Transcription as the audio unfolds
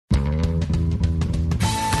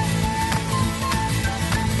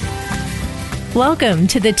Welcome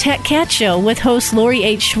to the Tech Cat Show with host Lori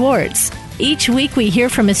H. Schwartz. Each week we hear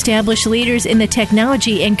from established leaders in the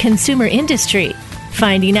technology and consumer industry.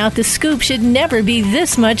 Finding out the scoop should never be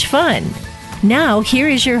this much fun. Now, here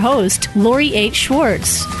is your host, Lori H.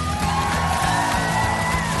 Schwartz.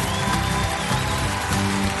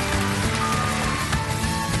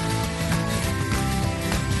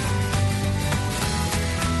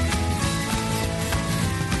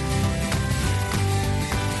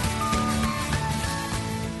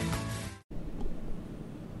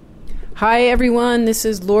 Hi everyone, this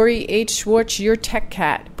is Lori H. Schwartz, your Tech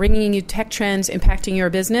Cat, bringing you tech trends impacting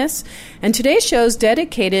your business. And today's show is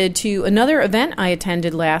dedicated to another event I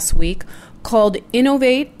attended last week called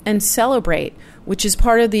Innovate and Celebrate, which is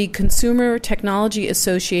part of the Consumer Technology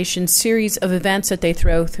Association series of events that they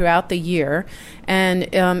throw throughout the year. And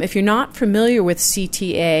if you're not familiar with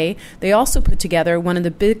CTA, they also put together one of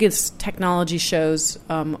the biggest technology shows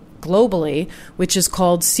globally, which is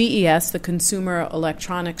called CES, the Consumer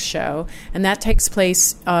Electronics Show. And that takes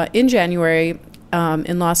place in January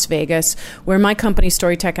in Las Vegas, where my company,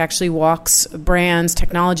 Storytech, actually walks brands,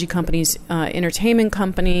 technology companies, entertainment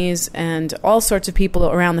companies, and all sorts of people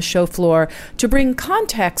around the show floor to bring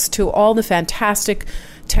context to all the fantastic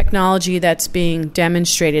technology that's being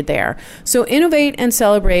demonstrated there. So Innovate and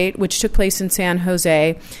Celebrate, which took place in San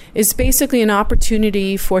Jose, is basically an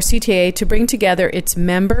opportunity for CTA to bring together its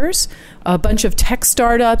members, a bunch of tech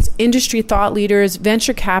startups, industry thought leaders,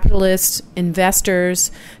 venture capitalists,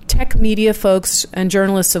 investors, tech media folks, and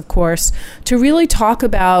journalists, of course, to really talk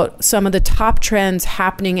about some of the top trends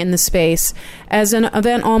happening in the space as an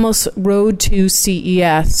event almost road to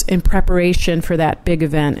CES in preparation for that big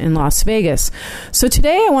event in Las Vegas. So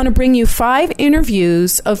today I want to bring you 5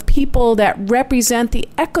 interviews of people that represent the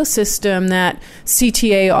ecosystem that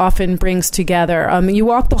CTA often brings together. You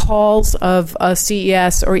walk the halls of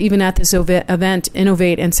CES or even at this event,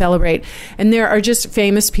 Innovate and Celebrate, and there are just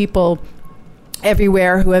famous people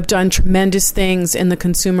everywhere who have done tremendous things in the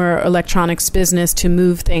consumer electronics business to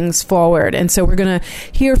move things forward. And so we're going to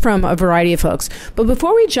hear from a variety of folks. But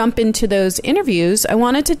before we jump into those interviews, I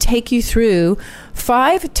wanted to take you through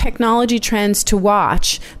 5 technology trends to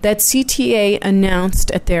watch that CTA announced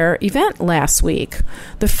at their event last week.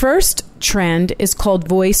 The first trend is called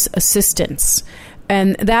voice assistance.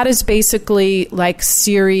 And that is basically like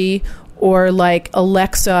Siri or like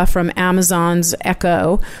Alexa from Amazon's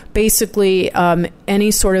Echo, basically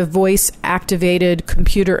any sort of voice-activated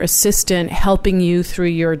computer assistant helping you through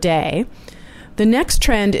your day. The next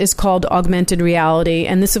trend is called augmented reality,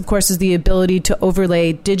 and this, of course, is the ability to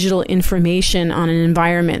overlay digital information on an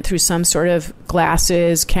environment through some sort of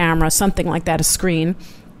glasses, camera, something like that, a screen.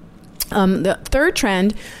 The third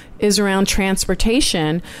trend is around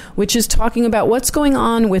transportation, which is talking about what's going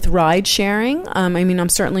on with ride sharing. I'm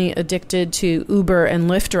certainly addicted to Uber and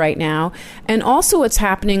Lyft right now, and also what's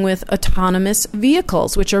happening with autonomous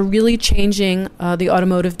vehicles, which are really changing the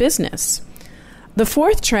automotive business. The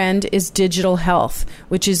fourth trend is digital health,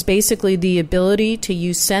 which is basically the ability to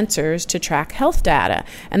use sensors to track health data.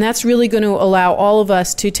 And that's really going to allow all of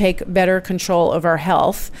us to take better control of our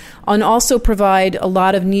health and also provide a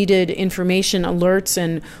lot of needed information, alerts,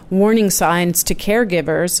 and warning signs to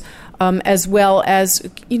caregivers, as well as,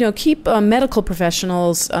 keep medical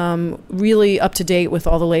professionals really up to date with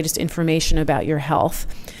all the latest information about your health.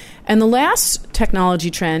 And the last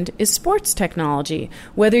technology trend is sports technology.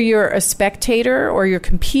 Whether you're a spectator or you're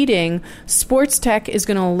competing, sports tech is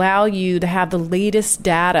going to allow you to have the latest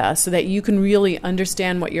data so that you can really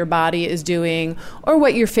understand what your body is doing or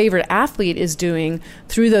what your favorite athlete is doing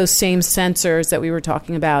through those same sensors that we were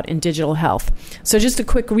talking about in digital health. So just a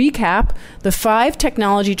quick recap, the 5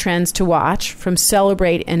 technology trends to watch from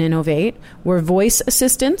Celebrate and Innovate were voice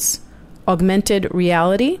assistance, augmented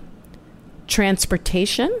reality,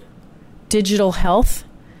 transportation, digital health,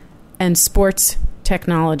 and sports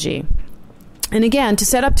technology. And again, to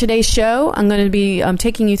set up today's show, I'm going to be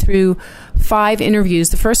taking you through 5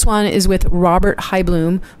 interviews. The first one is with Robert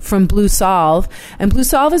Heiblum from BlueSolve. And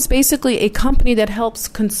BlueSolve is basically a company that helps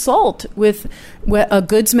consult with a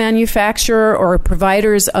goods manufacturer or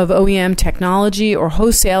providers of OEM technology or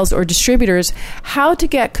wholesales or distributors how to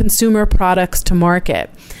get consumer products to market.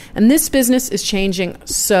 And this business is changing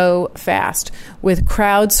so fast with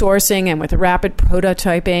crowdsourcing and with rapid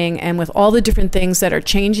prototyping and with all the different things that are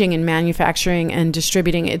changing in manufacturing and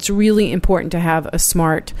distributing. It's really important to have a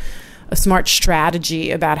smart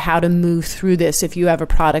strategy about how to move through this if you have a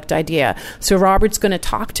product idea. So Robert's going to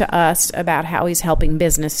talk to us about how he's helping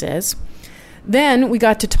businesses. Then we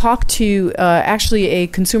got to talk to actually a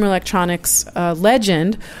consumer electronics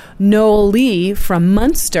legend, Noel Lee from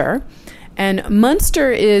Munster. And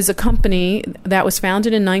Munster is a company that was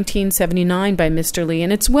founded in 1979 by Mr. Lee,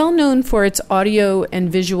 and it's well known for its audio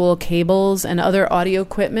and visual cables and other audio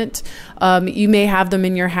equipment. You may have them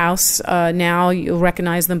in your house now. You'll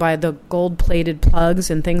recognize them by the gold-plated plugs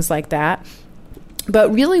and things like that.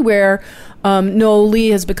 But really where Noel Lee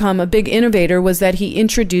has become a big innovator was that he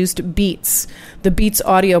introduced Beats, the Beats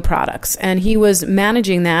audio products. And he was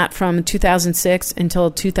managing that from 2006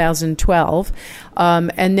 until 2012.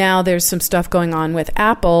 And now there's some stuff going on with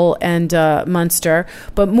Apple and Munster.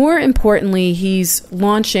 But more importantly, he's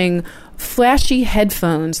launching flashy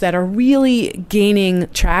headphones that are really gaining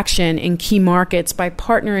traction in key markets by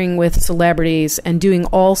partnering with celebrities and doing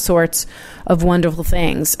all sorts of wonderful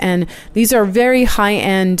things. And these are very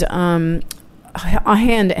high-end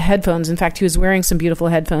headphones. In fact, he was wearing some beautiful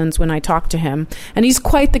headphones when I talked to him. And he's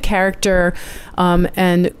quite the character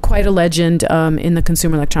and quite a legend in the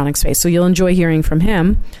consumer electronics space. So you'll enjoy hearing from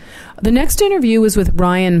him. The next interview was with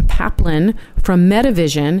Ryan Paplin from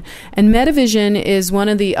Metavision, and Metavision is one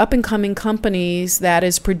of the up-and-coming companies that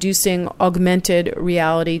is producing augmented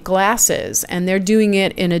reality glasses, and they're doing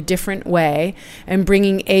it in a different way and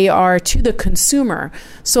bringing AR to the consumer.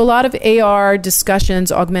 So a lot of AR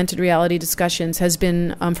discussions, augmented reality discussions, has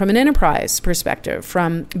been from an enterprise perspective,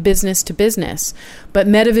 from business to business, but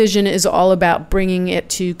Metavision is all about bringing it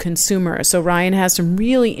to consumers. So Ryan has some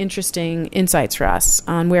really interesting insights for us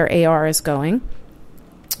on where AR is going.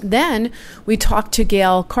 Then we talked to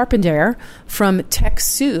Gail Carpenter from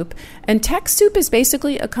TechSoup. And TechSoup is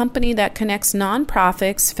basically a company that connects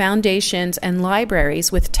nonprofits, foundations, and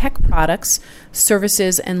libraries with tech products,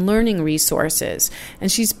 services, and learning resources.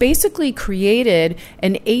 And she's basically created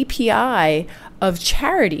an API of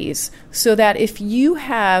charities so that if you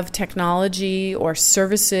have technology or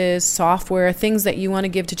services, software, things that you want to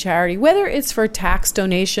give to charity, whether it's for tax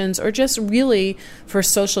donations or just really for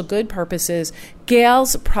social good purposes,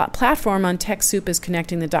 Gail's platform on TechSoup is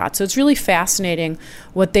connecting the dots. So it's really fascinating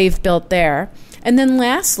what they've built there. And then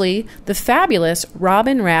lastly, the fabulous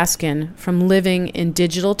Robin Raskin from Living in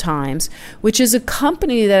Digital Times, which is a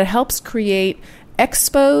company that helps create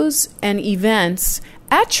expos and events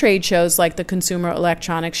at trade shows like the Consumer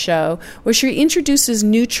Electronics Show, where she introduces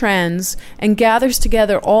new trends and gathers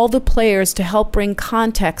together all the players to help bring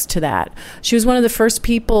context to that. She was one of the first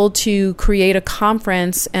people to create a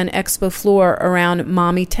conference and expo floor around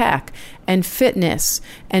mommy tech and fitness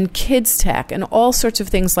and kids tech and all sorts of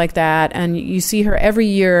things like that. And you see her every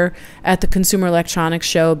year at the Consumer Electronics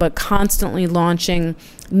Show, but constantly launching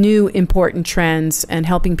new important trends and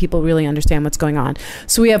helping people really understand what's going on.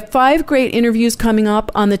 So we have 5 great interviews coming up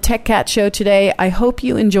on the Tech Cat Show today. I hope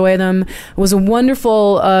you enjoy them. It was a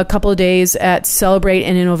wonderful couple of days at Celebrate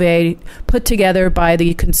and Innovate, put together by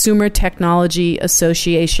the Consumer Technology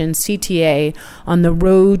Association CTA on the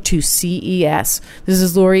road to CES. This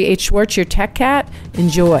is Lori H. Schwartz, your Tech Cat.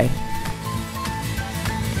 Enjoy.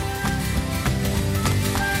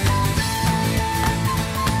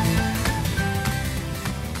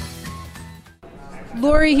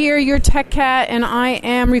 Lori here, your Tech Cat, and I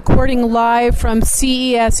am recording live from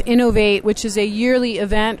CES Innovate, which is a yearly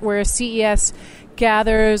event where CES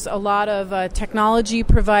gathers a lot of technology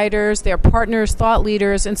providers, their partners, thought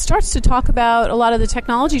leaders, and starts to talk about a lot of the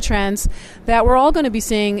technology trends that we're all going to be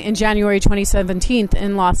seeing in January 2017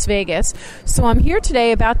 in Las Vegas. So I'm here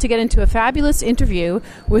today about to get into a fabulous interview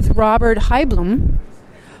with Robert Heiblum,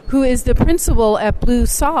 who is the principal at Blue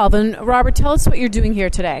Solve. And Robert, tell us what you're doing here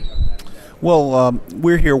today. Well,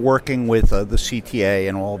 we're here working with the CTA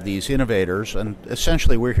and all of these innovators, and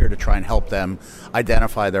essentially we're here to try and help them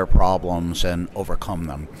identify their problems and overcome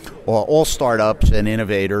them. Well, all startups and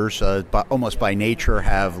innovators, almost by nature,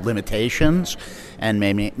 have limitations, and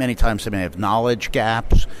many times they may have knowledge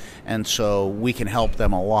gaps, and so we can help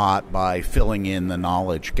them a lot by filling in the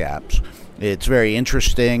knowledge gaps. It's very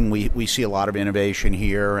interesting. We see a lot of innovation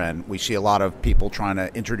here, and we see a lot of people trying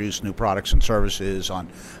to introduce new products and services on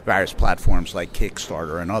various platforms like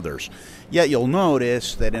Kickstarter and others. Yet you'll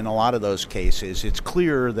notice that in a lot of those cases, it's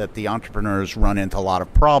clear that the entrepreneurs run into a lot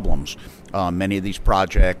of problems. Many of these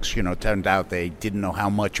projects, turned out they didn't know how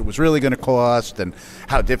much it was really going to cost and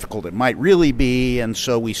how difficult it might really be, and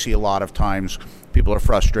so we see a lot of times people are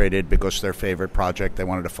frustrated because their favorite project they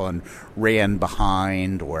wanted to fund ran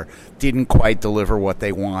behind or didn't quite deliver what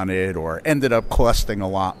they wanted or ended up costing a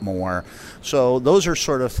lot more. So those are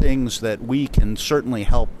sort of things that we can certainly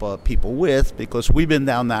help people with, because we've been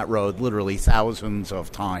down that road literally thousands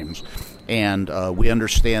of times. And we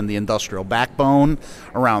understand the industrial backbone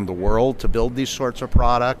around the world to build these sorts of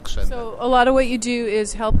products. And so a lot of what you do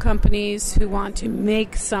is help companies who want to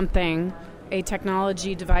make something a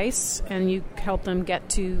technology device and you help them get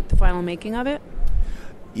to the final making of it?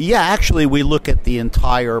 Yeah, actually, we look at the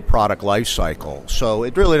entire product life cycle. So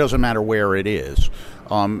it really doesn't matter where it is.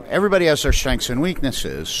 Everybody has their strengths and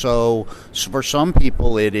weaknesses. So for some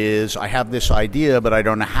people, it is, I have this idea, but I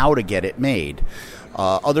don't know how to get it made.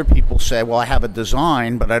 Other people say, well, I have a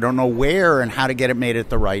design, but I don't know where and how to get it made at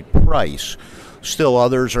the right price. Still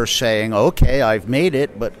others are saying, okay, I've made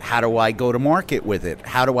it, but how do I go to market with it?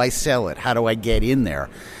 How do I sell it? How do I get in there?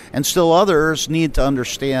 And still others need to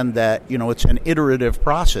understand that, it's an iterative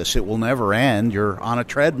process. It will never end. You're on a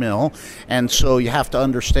treadmill. And so you have to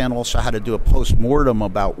understand also how to do a post-mortem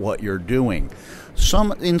about what you're doing.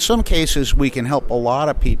 In some cases, we can help a lot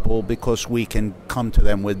of people because we can come to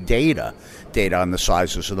them with data on the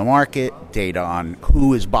sizes of the market, data on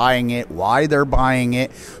who is buying it, why they're buying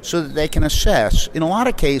it, so that they can assess. In a lot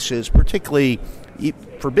of cases, particularly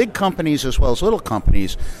for big companies as well as little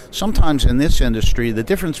companies, sometimes in this industry, the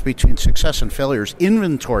difference between success and failure is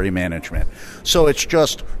inventory management. So it's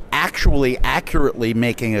just actually accurately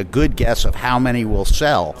making a good guess of how many will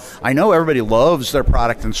sell. I know everybody loves their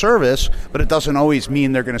product and service, but it doesn't always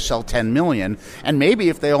mean they're going to sell 10 million. And maybe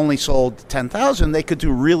if they only sold 10,000, they could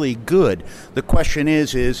do really good. The question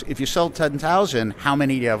is if you sell 10,000, how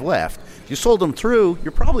many do you have left? If you sold them through,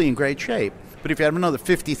 you're probably in great shape. But if you have another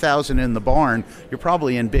 50,000 in the barn, you're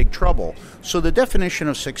probably in big trouble. So the definition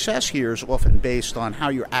of success here is often based on how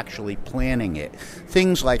you're actually planning it.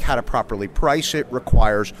 Things like how to properly price it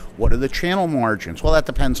requires what are the channel margins? Well, that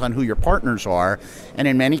depends on who your partners are. And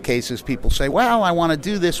in many cases, people say, well, I want to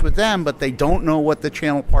do this with them, but they don't know what the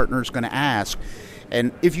channel partner is going to ask.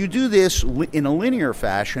 And if you do this in a linear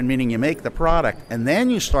fashion, meaning you make the product and then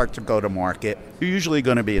you start to go to market, you're usually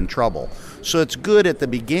going to be in trouble. So it's good at the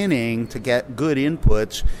beginning to get good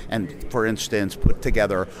inputs and, for instance, put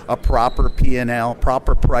together a proper P&L,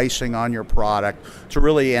 proper pricing on your product to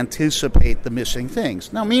really anticipate the missing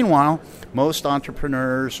things. Now, meanwhile, most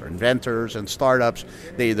entrepreneurs or inventors and startups,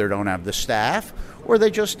 they either don't have the staff or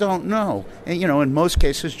they just don't know. And, in most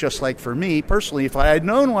cases, just like for me, personally, if I had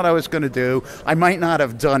known what I was going to do, I might not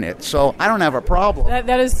have done it. So I don't have a problem.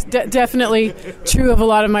 That is definitely true of a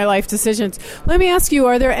lot of my life decisions. Let me ask you,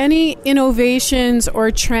 are there any innovations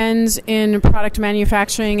or trends in product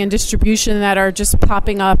manufacturing and distribution that are just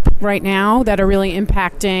popping up right now that are really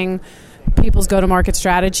impacting people's go-to-market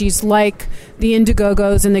strategies, like the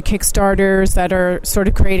Indiegogos and the Kickstarters that are sort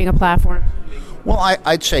of creating a platform? Well,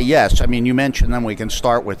 I'd say yes. I mean, you mentioned them. We can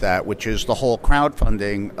start with that, which is the whole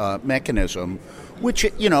crowdfunding mechanism, which,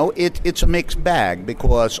 it's a mixed bag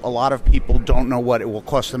because a lot of people don't know what it will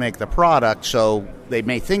cost to make the product, so they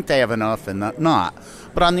may think they have enough and not.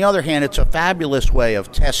 But on the other hand, it's a fabulous way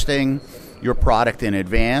of testing your product in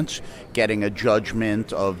advance, getting a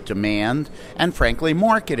judgment of demand, and frankly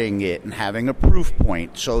marketing it and having a proof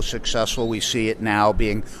point. So successful we see it now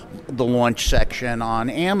being the launch section on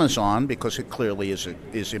Amazon because it clearly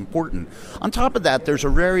is important. On top of that, there's a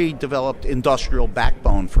very developed industrial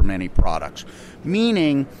backbone for many products,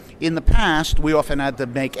 meaning in the past, we often had to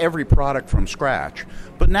make every product from scratch.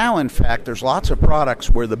 But now, in fact, there's lots of products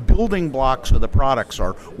where the building blocks of the products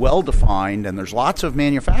are well-defined and there's lots of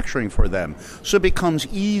manufacturing for them. So it becomes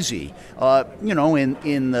easy.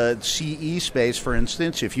 In the CE space, for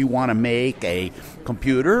instance, if you want to make a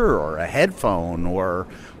computer or a headphone or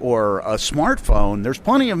a smartphone, there's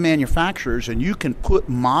plenty of manufacturers and you can put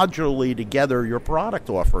modularly together your product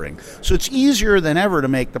offering. So it's easier than ever to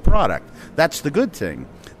make the product. That's the good thing.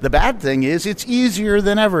 The bad thing is it's easier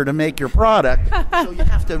than ever to make your product, so you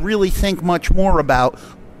have to really think much more about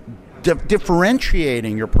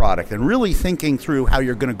differentiating your product and really thinking through how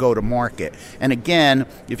you're going to go to market. And again,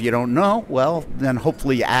 if you don't know, well, then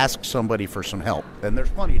hopefully you ask somebody for some help, and there's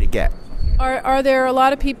plenty to get. Are there a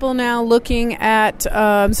lot of people now looking at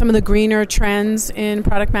some of the greener trends in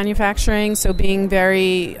product manufacturing, so being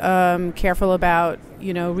very careful about,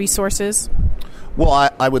 resources?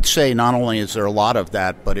 Well, I would say not only is there a lot of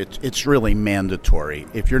that, but it's really mandatory.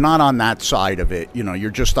 If you're not on that side of it,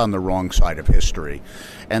 you're just on the wrong side of history.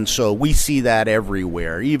 And so we see that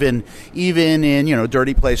everywhere. Even in,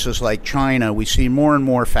 dirty places like China, we see more and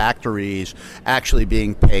more factories actually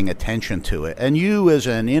paying attention to it. And you as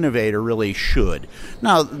an innovator really should.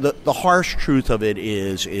 Now, the harsh truth of it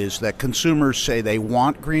is that consumers say they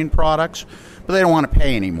want green products, but they don't want to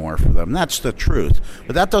pay any more for them. That's the truth.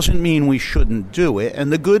 But that doesn't mean we shouldn't do it.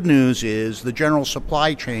 And the good news is the general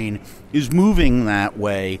supply chain is moving that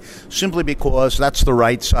way simply because that's the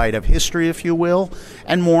right side of history, if you will,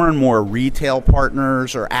 and more retail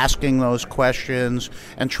partners are asking those questions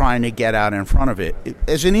and trying to get out in front of it.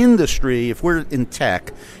 As an industry, if we're in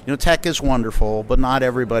tech, tech is wonderful, but not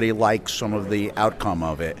everybody likes some of the outcome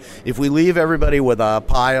of it. If we leave everybody with a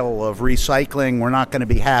pile of recycling, we're not going to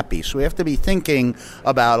be happy. So we have to be thinking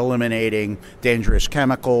about eliminating dangerous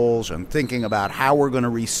chemicals and thinking about how we're going to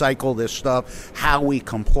recycle this stuff, how we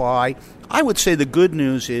comply. I would say the good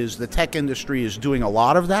news is the tech industry is doing a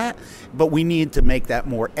lot of that, but we need to make that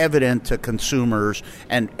more evident to consumers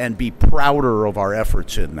and be prouder of our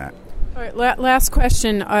efforts in that. All right, last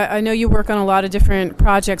question. I know you work on a lot of different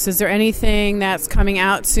projects. Is there anything that's coming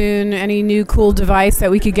out soon, any new cool device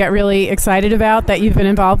that we could get really excited about that you've been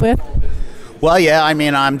involved with? Well, yeah,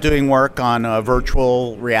 I'm doing work on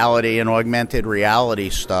virtual reality and augmented reality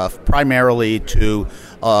stuff, primarily to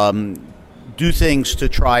do things to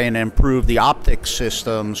try and improve the optics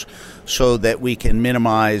systems so that we can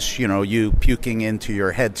minimize, you puking into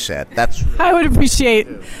your headset. I would appreciate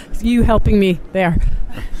you helping me there.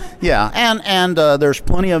 Yeah, and there's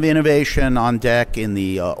plenty of innovation on deck in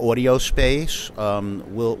the audio space.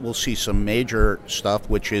 We'll see some major stuff,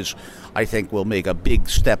 which is, I think, will make a big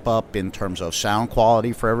step up in terms of sound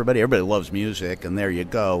quality for everybody. Everybody loves music, and there you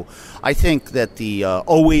go. I think that the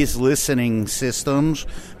always listening systems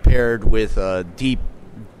paired with deep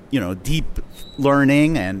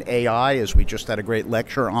learning and AI, as we just had a great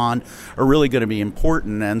lecture on, are really going to be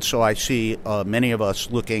important. And so I see many of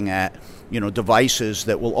us looking at devices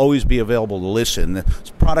that will always be available to listen.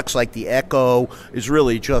 Products like the Echo is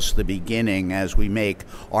really just the beginning as we make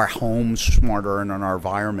our homes smarter and our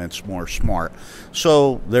environments more smart.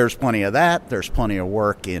 So there's plenty of that. There's plenty of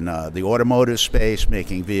work in the automotive space,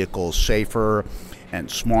 making vehicles safer and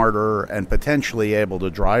smarter and potentially able to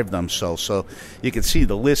drive themselves. So you can see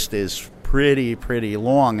the list is pretty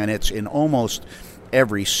long, and it's in almost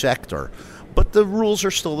every sector. But the rules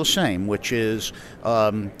are still the same, which is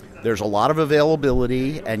there's a lot of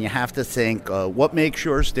availability, and you have to think what makes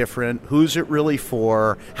yours different, who's it really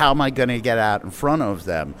for, how am I going to get out in front of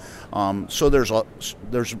them. So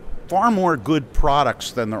there's far more good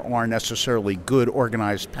products than there are necessarily good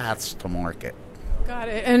organized paths to market. Got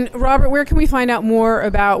it. And Robert, where can we find out more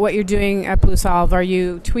about what you're doing at BlueSolve? Are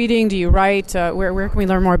you tweeting? Do you write? Where can we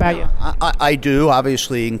learn more about you? I do.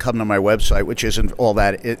 Obviously, you can come to my website, which isn't all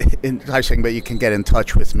that enticing, but you can get in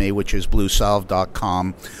touch with me, which is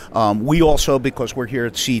bluesolve.com. We also, because we're here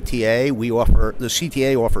at CTA, the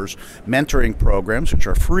CTA offers mentoring programs, which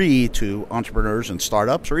are free to entrepreneurs and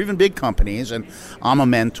startups or even big companies. And I'm a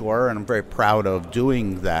mentor, and I'm very proud of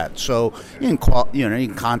doing that. So you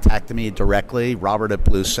can contact me directly, Robert at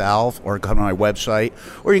BlueSolve, or come to my website,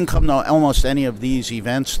 or you can come to almost any of these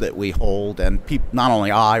events that we hold, and not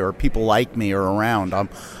only I or people like me are around.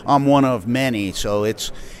 I'm one of many, so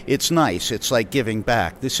it's nice. It's like giving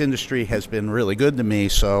back. This industry has been really good to me,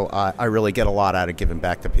 so I really get a lot out of giving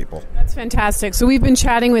back to people. That's fantastic. So we've been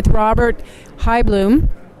chatting with Robert Heiblum,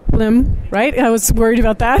 right? I was worried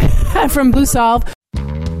about that, from BlueSolve.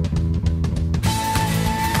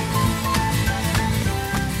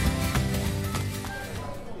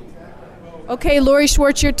 Okay, Lori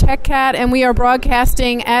Schwartz, your Tech Cat, and we are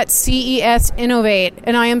broadcasting at CES Innovate.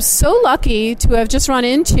 And I am so lucky to have just run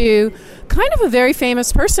into kind of a very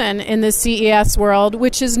famous person in the CES world,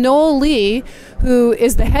 which is Noel Lee, who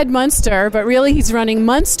is the head Munster, but really he's running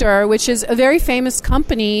Munster, which is a very famous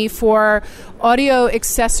company for audio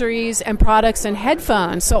accessories and products and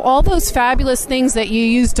headphones. So all those fabulous things that you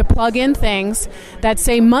use to plug in things that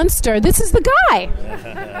say Munster, this is the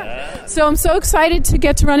guy. So I'm so excited to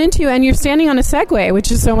get to run into you, and you're standing on a Segway,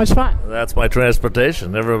 which is so much fun. That's my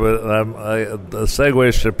transportation. The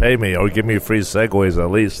Segways should pay me or give me free Segways at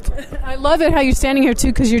least. I love it how you're standing here, too,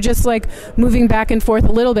 because you're just like moving back and forth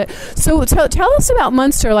a little bit. So tell us about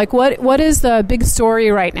Munster. Like, what is the big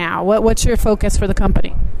story right now? What's your focus for the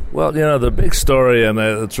company? Well, the big story, and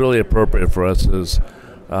it's really appropriate for us, is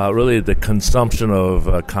really the consumption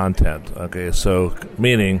of content. Okay, so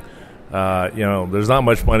meaning, there's not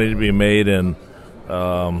much money to be made in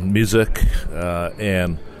music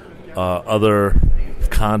and other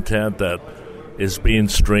content that is being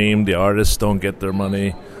streamed. The artists don't get their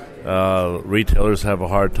money. Retailers have a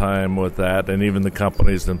hard time with that, and even the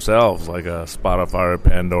companies themselves, like Spotify or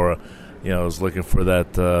Pandora, is looking for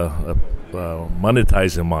that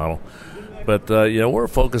monetizing model. But we're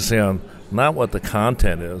focusing on not what the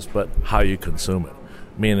content is, but how you consume it.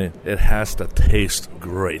 Meaning, it has to taste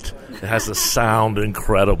great. It has to sound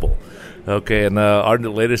incredible. Okay, and our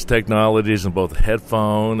latest technologies in both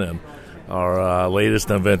headphone and our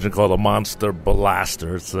latest invention called a Monster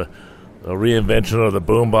Blaster. It's reinvention of the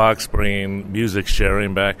boombox, bringing music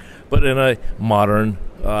sharing back, but in a modern,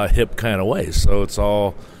 hip kind of way. So it's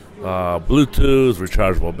all Bluetooth,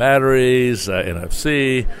 rechargeable batteries,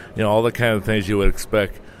 NFC, all the kind of things you would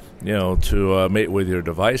expect, to mate with your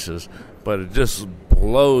devices. But it just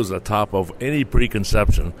blows the top of any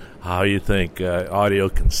preconception how you think audio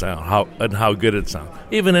can sound, how good it sounds.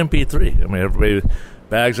 Even MP3. I mean, everybody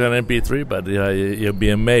bags on MP3, but you'll be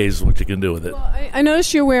amazed what you can do with it. Well, I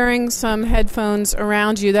noticed you're wearing some headphones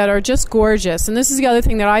around you that are just gorgeous. And this is the other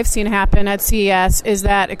thing that I've seen happen at CES is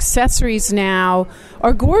that accessories now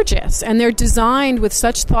are gorgeous. And they're designed with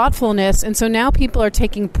such thoughtfulness. And so now people are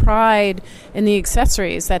taking pride in the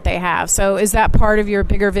accessories that they have. So is that part of your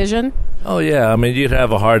bigger vision? Oh, yeah. I mean, you'd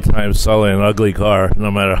have a hard time selling an ugly car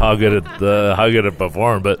no matter how good it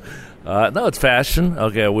performed. But no, it's fashion.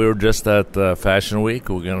 Okay, we were just at Fashion Week.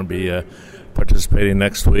 We're going to be participating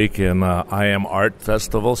next week in I Am Art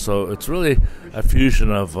Festival. So it's really a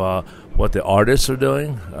fusion of what the artists are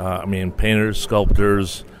doing. I mean, painters,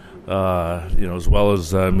 sculptors, as well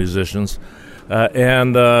as musicians,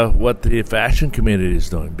 and what the fashion community is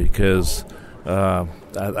doing. Because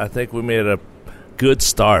I think we made a good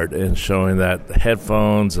start in showing that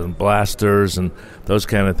headphones and blasters and those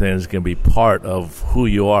kind of things can be part of who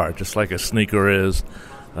you are, just like a sneaker is,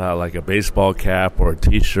 like a baseball cap or a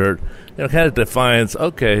T-shirt. Kind of defines.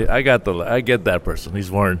 Okay, I get that person.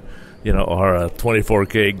 He's wearing, our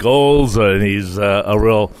 24K golds, and he's a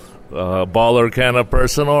real baller kind of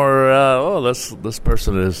person, or this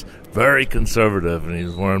person is very conservative and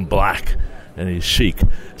he's wearing black and he's chic.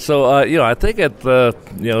 So I think at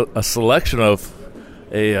a selection of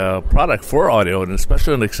a product for audio, and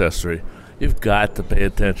especially an accessory, you've got to pay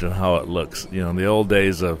attention to how it looks. In the old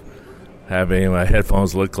days of having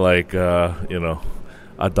headphones look like,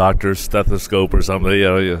 a doctor's stethoscope or something,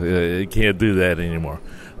 you can't do that anymore.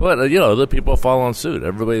 But, other people follow suit.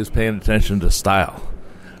 Everybody's paying attention to style.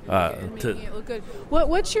 Making it look good.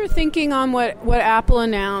 What's your thinking on what Apple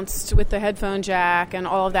announced with the headphone jack and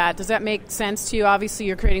all of that? Does that make sense to you? Obviously,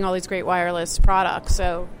 you're creating all these great wireless products,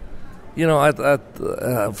 so...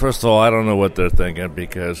 first of all, I don't know what they're thinking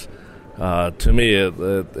because, to me,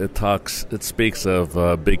 it speaks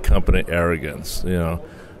of big company arrogance. I'm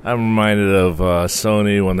reminded of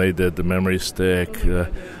Sony when they did the memory stick,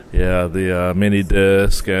 the mini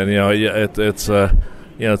disc, and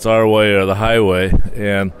it's our way or the highway,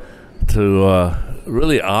 and to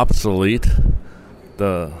really obsolete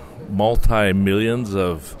the multi-millions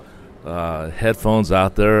of headphones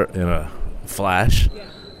out there in a flash.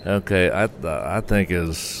 Okay, I think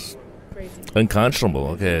is crazy.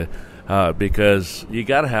 Unconscionable. Okay, because you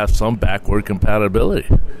got to have some backward compatibility,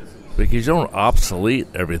 because you don't obsolete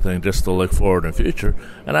everything just to look forward in the future.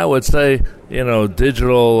 And I would say,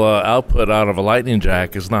 digital output out of a lightning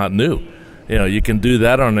jack is not new. You can do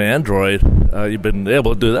that on an Android. You've been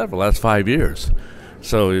able to do that for the last 5 years.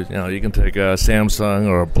 So you can take a Samsung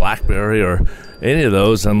or a BlackBerry or any of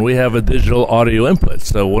those, and we have a digital audio input.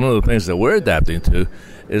 So one of the things that we're adapting to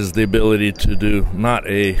is the ability to do not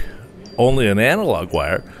only an analog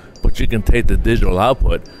wire, but you can take the digital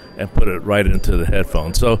output and put it right into the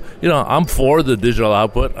headphone. So, I'm for the digital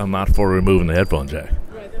output. I'm not for removing the headphone jack.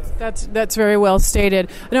 Right, that's very well stated.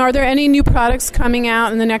 Now, are there any new products coming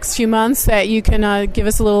out in the next few months that you can give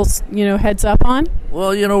us a little, heads up on?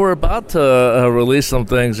 Well, we're about to release some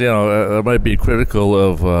things, that might be critical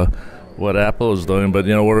of what Apple is doing, but,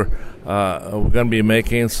 we're going to be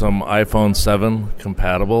making some iPhone 7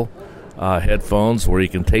 compatible headphones where you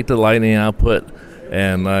can take the lightning output,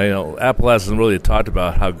 and Apple hasn't really talked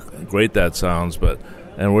about how great that sounds,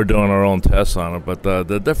 and we're doing our own tests on it. But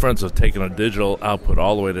the difference of taking a digital output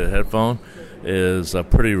all the way to the headphone is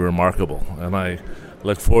pretty remarkable, and I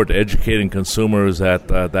look forward to educating consumers at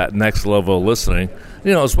that next level of listening,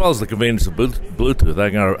 as well as the convenience of Bluetooth. I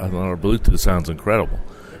think our Bluetooth sounds incredible.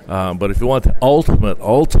 But if you want the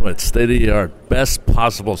ultimate state-of-the-art, best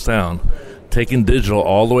possible sound, taking digital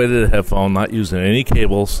all the way to the headphone, not using any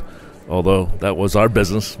cables, although that was our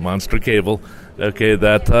business, Monster Cable. Okay,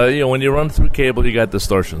 that when you run through cable, you got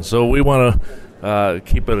distortion. So we want to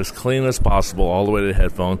keep it as clean as possible all the way to the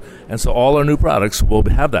headphone. And so all our new products will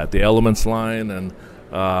have that, the Elements line and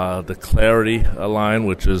the Clarity line,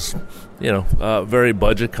 which is, very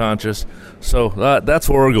budget conscious. So that's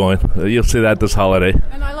where we're going. You'll see that this holiday.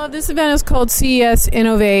 And I love this event is called CES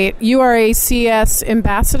Innovate. You are a CES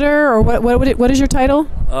ambassador, or what is your title?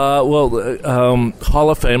 Hall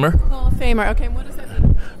of Famer. Hall of Famer. Okay, what does that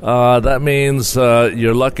mean? That means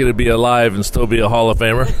you're lucky to be alive and still be a Hall of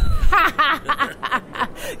Famer.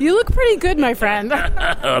 You look pretty good, my friend.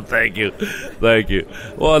 Oh, thank you.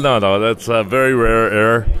 Well, no, that's a very rare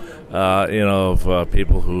air. of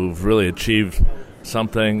people who've really achieved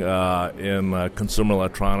something in consumer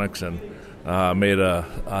electronics and made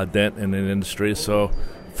a dent in the industry. So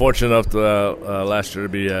fortunate enough to, last year to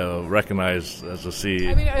be recognized as a CE.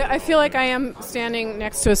 I mean, I feel like I am standing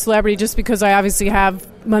next to a celebrity just because I obviously have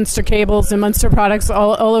Munster cables and Munster products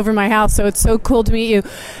all over my house, so it's so cool to meet you.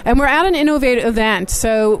 And we're at an Innovate event,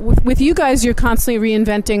 so with you guys, you're constantly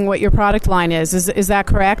reinventing what your product line is. Is that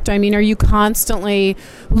correct? I mean, are you constantly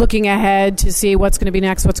looking ahead to see what's going to be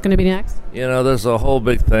next, what's going to be next? There's a whole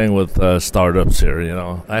big thing with startups here.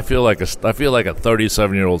 I feel like a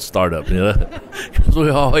 37-year-old startup. Because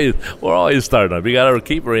we're always starting up. You got to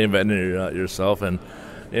keep reinventing yourself, and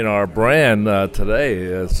our brand today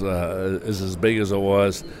is as big as it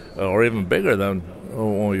was, or even bigger than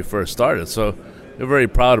when we first started. So we're very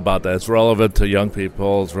proud about that. It's relevant to young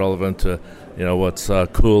people. It's relevant to what's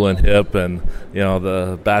cool and hip, and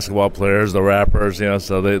the basketball players, the rappers.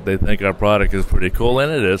 So they think our product is pretty cool, and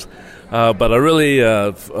it is. But I really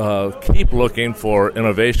keep looking for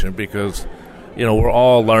innovation because we're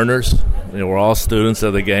all learners. We're all students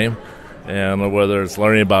of the game. And whether it's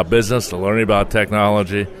learning about business or learning about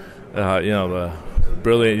technology, the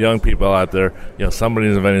brilliant young people out there,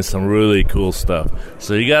 somebody's inventing some really cool stuff.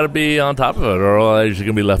 So you got to be on top of it, or otherwise you're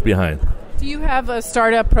going to be left behind. Do you have a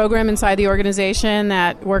startup program inside the organization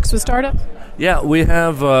that works with startups? Yeah, we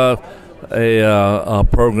have a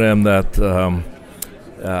program that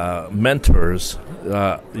mentors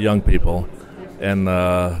young people and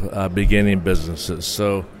beginning businesses.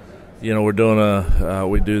 So we're doing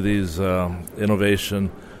we do these innovation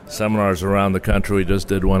seminars around the country. We just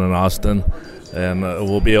did one in Austin, and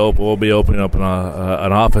we'll be opening up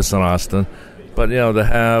an office in Austin. But to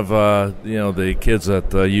have the kids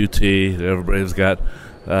at UT, everybody's got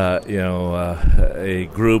a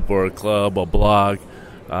group or a club, a blog,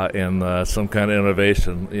 and some kind of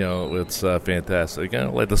innovation. It's fantastic.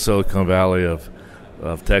 Like the Silicon Valley of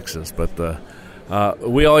Texas, but.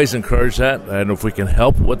 We always encourage that, and if we can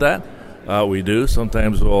help with that, we do.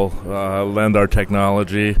 Sometimes we'll lend our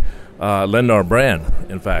technology, lend our brand,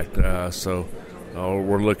 in fact. So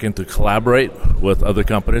we're looking to collaborate with other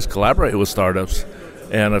companies, collaborate with startups,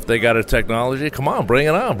 and if they got a technology, come on, bring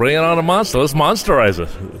it on. Bring it on to Monster. Let's Monsterize it.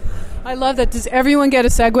 I love that. Does everyone get a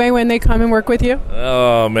Segway when they come and work with you?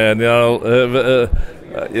 Oh, man, the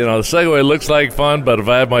Segway looks like fun, but if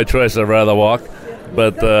I have my choice, I'd rather walk.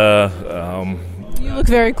 But you look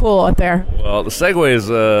very cool out there. Well, the Segway is,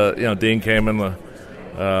 Dean Kamen,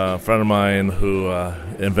 a friend of mine who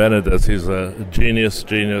invented this. He's a genius.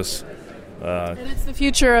 And it's the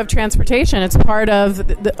future of transportation. It's part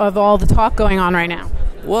of all the talk going on right now.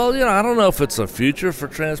 Well, I don't know if it's a future for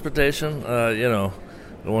transportation.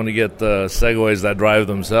 I want to get Segways that drive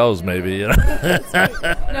themselves, maybe.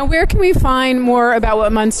 Now, where can we find more about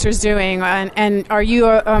what Munster's doing? And are you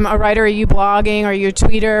a writer? Are you blogging? Are you a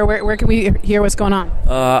tweeter? Where can we hear what's going on?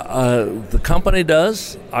 The company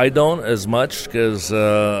does. I don't as much because,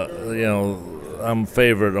 I'm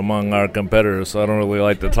favored among our competitors, so I don't really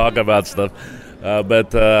like to talk about stuff.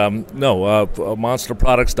 But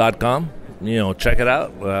monsterproducts.com. Check it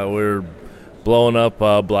out. We're blowing up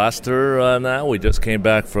Blaster now. We just came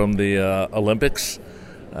back from the Olympics.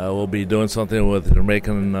 We'll be doing something with the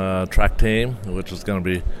Jamaican track team, which is going to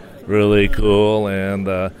be really cool, and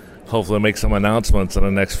hopefully make some announcements in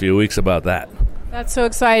the next few weeks about that. That's so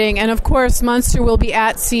exciting. And, of course, Munster will be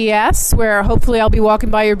at CES, where hopefully I'll be walking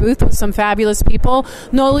by your booth with some fabulous people.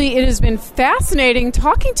 Noli, it has been fascinating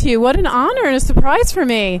talking to you. What an honor and a surprise for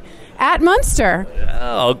me. At Munster.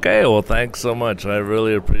 Yeah, okay. Well, thanks so much. I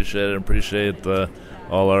really appreciate it. Appreciate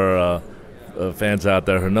all our fans out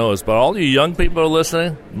there who know us. But all you young people who are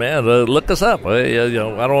listening, man, look us up. I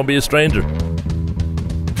don't want to be a stranger.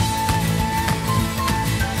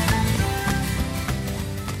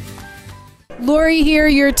 Lori here,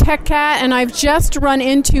 your tech cat, and I've just run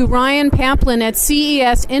into Ryan Pamplin at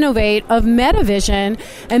CES Innovate of MetaVision.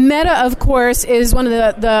 And Meta, of course, is one of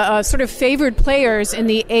the sort of favored players in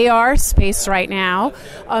the AR space right now.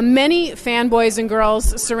 Many fanboys and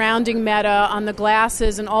girls surrounding Meta on the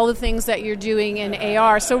glasses and all the things that you're doing in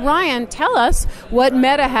AR. So Ryan, tell us what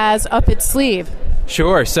Meta has up its sleeve.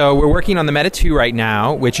 Sure. So we're working on the Meta 2 right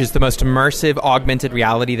now, which is the most immersive augmented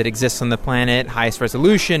reality that exists on the planet. Highest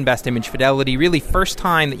resolution, best image fidelity, really first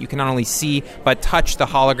time that you can not only see but touch the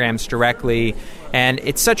holograms directly. And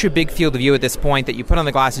it's such a big field of view at this point that you put on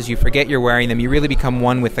the glasses, you forget you're wearing them, you really become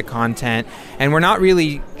one with the content. And we're not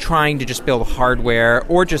really trying to just build hardware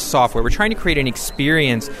or just software. We're trying to create an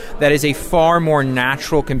experience that is a far more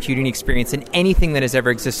natural computing experience than anything that has ever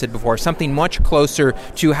existed before, something much closer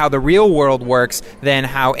to how the real world works than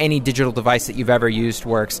how any digital device that you've ever used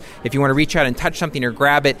works. If you want to reach out and touch something or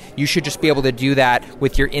grab it, you should just be able to do that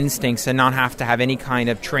with your instincts and not have to have any kind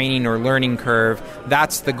of training or learning curve.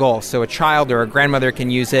 That's the goal. So a child or a grandmother can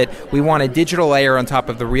use it. We want a digital layer on top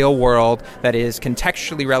of the real world that is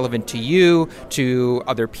contextually relevant to you, to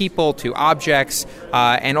other people, to objects,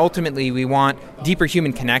 and ultimately we want deeper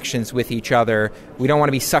human connections with each other. We don't want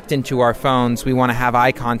to be sucked into our phones. We want to have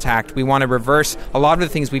eye contact. We want to reverse a lot of the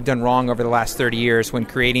things we've done wrong over the last 30 years when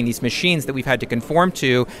creating these machines that we've had to conform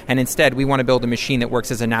to, and instead we want to build a machine that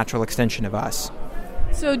works as a natural extension of us.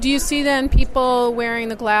 So do you see then people wearing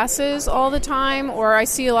the glasses all the time, or I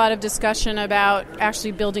see a lot of discussion about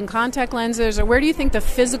actually building contact lenses, or where do you think the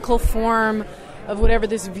physical form of whatever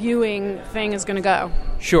this viewing thing is going to go?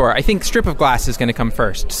 Sure. I think strip of glass is going to come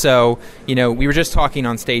first. So, we were just talking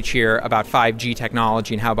on stage here about 5G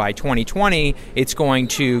technology and how by 2020 it's going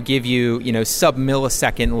to give you,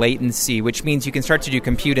 sub-millisecond latency, which means you can start to do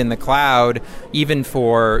compute in the cloud even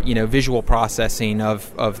for, visual processing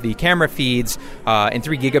of the camera feeds in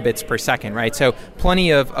 3 gigabits per second, right? So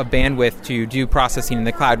plenty of bandwidth to do processing in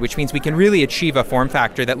the cloud, which means we can really achieve a form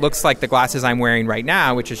factor that looks like the glasses I'm wearing right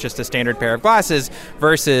now, which is just a standard pair of glasses,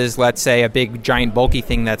 versus, let's say, a big, giant, bulky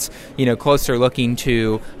thing that's closer looking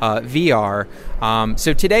to VR.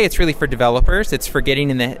 So today it's really for developers. It's for getting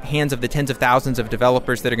in the hands of the tens of thousands of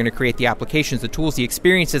developers that are going to create the applications, the tools, the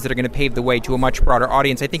experiences that are going to pave the way to a much broader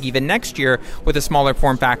audience. I think even next year with a smaller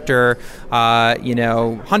form factor,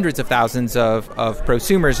 hundreds of thousands of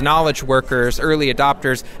prosumers, knowledge workers, early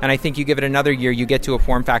adopters, and I think you give it another year, you get to a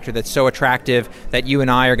form factor that's so attractive that you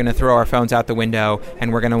and I are going to throw our phones out the window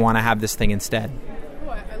and we're going to want to have this thing instead.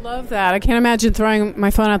 I love that. I can't imagine throwing my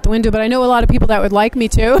phone out the window, but I know a lot of people that would like me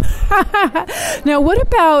to. Now, what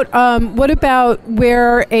about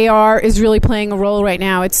where AR is really playing a role right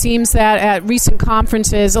now? It seems that at recent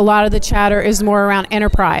conferences, a lot of the chatter is more around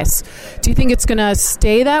enterprise. Do you think it's going to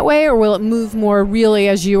stay that way, or will it move more really,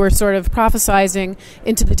 as you were sort of prophesizing,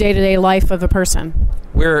 into the day-to-day life of a person?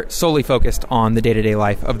 We're solely focused on the day-to-day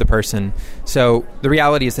life of the person. So the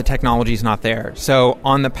reality is the technology is not there. So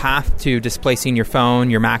on the path to displacing your phone,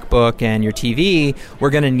 your MacBook, and your TV, we're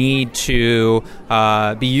going to need to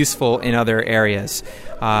be useful in other areas.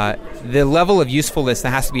 The level of usefulness that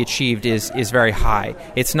has to be achieved is very high.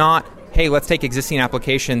 It's not, hey, let's take existing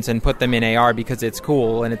applications and put them in AR because it's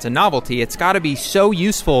cool and it's a novelty. It's got to be so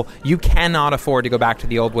useful, you cannot afford to go back to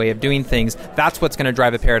the old way of doing things. That's what's going to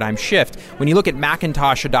drive a paradigm shift. When you look at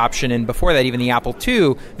Macintosh adoption, and before that even the Apple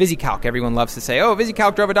II, VisiCalc, everyone loves to say, oh,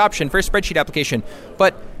 VisiCalc drove adoption for a spreadsheet application.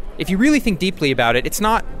 But if you really think deeply about it, it's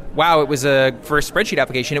not, wow, it was for a spreadsheet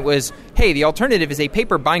application. It was, hey, the alternative is a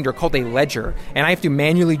paper binder called a ledger, and I have to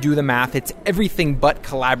manually do the math. It's everything but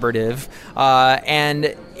collaborative,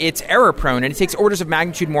 and it's error-prone, and it takes orders of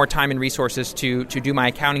magnitude more time and resources to do my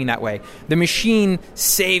accounting that way. The machine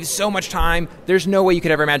saves so much time, there's no way you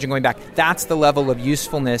could ever imagine going back. That's the level of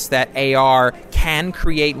usefulness that AR can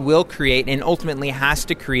create, will create, and ultimately has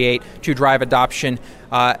to create to drive adoption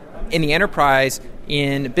in the enterprise,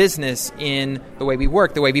 in business, in the way we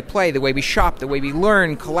work, the way we play, the way we shop, the way we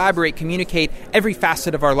learn, collaborate, communicate, every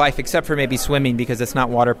facet of our life except for maybe swimming because it's not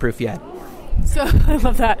waterproof yet. So I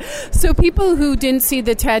love that. So people who didn't see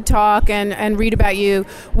the TED Talk and read about you,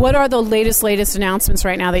 what are the latest announcements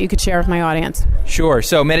right now that you could share with my audience? Sure.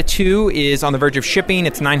 So Meta 2 is on the verge of shipping.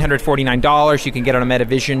 It's $949. You can get it on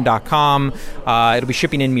metavision.com. It'll be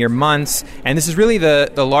shipping in mere months. And this is really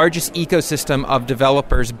the largest ecosystem of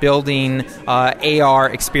developers building AR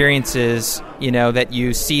experiences, that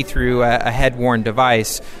you see through a head-worn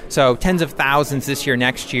device. So tens of thousands this year,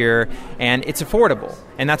 next year, and it's affordable.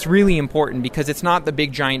 And that's really important because it's not the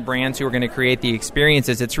big giant brands who are going to create the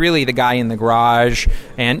experiences. It's really the guy in the garage.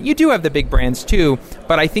 And you do have the big brands too,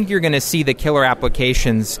 but I think you're going to see the killer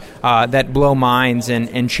applications that blow minds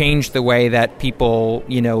and change the way that people,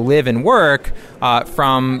 live and work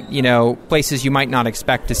from, places you might not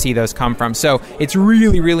expect to see those come from. So it's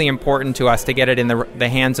really, really important to us to get it in the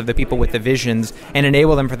hands of the people with the visions and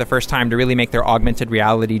enable them for the first time to really make their augmented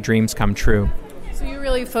reality dreams come true. So you're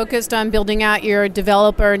really focused on building out your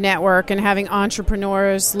developer network and having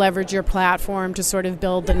entrepreneurs leverage your platform to sort of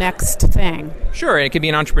build the next thing. Sure. It could be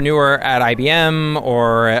an entrepreneur at IBM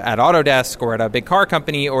or at Autodesk or at a big car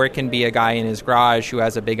company, or it can be a guy in his garage who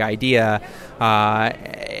has a big idea.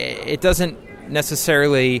 It doesn't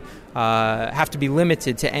necessarily have to be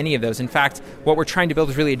limited to any of those. In fact, what we're trying to build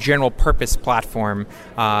is really a general purpose platform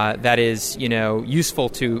that is, useful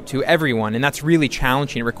to everyone, and that's really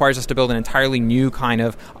challenging. It requires us to build an entirely new kind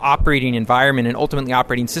of operating environment and ultimately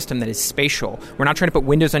operating system that is spatial. We're not trying to put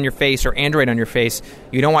Windows on your face or Android on your face.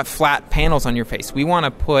 You don't want flat panels on your face. We want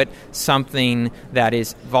to put something that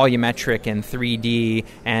is volumetric and 3D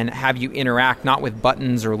and have you interact not with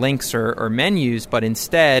buttons or links or menus, but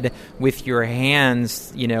instead with your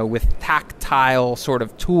hands, with tactile sort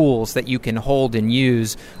of tools that you can hold and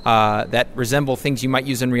use that resemble things you might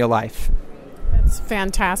use in real life. That's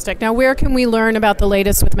fantastic. Now, where can we learn about the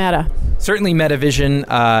latest with Meta? Certainly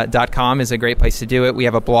metavision.com is a great place to do it. We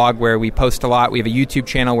have a blog where we post a lot. We have a YouTube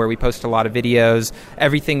channel where we post a lot of videos.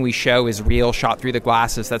 Everything we show is real, shot through the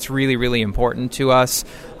glasses. That's really, really important to us.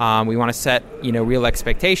 We want to set, real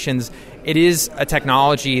expectations. It is a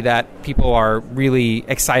technology that people are really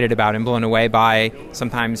excited about and blown away by.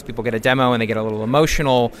 Sometimes people get a demo and they get a little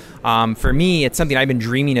emotional. For me, it's something I've been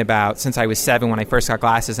dreaming about since I was 7 when I first got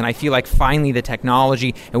glasses, and I feel like finally the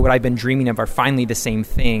technology and what I've been dreaming of are finally the same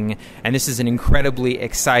thing. And this is an incredibly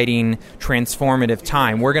exciting, transformative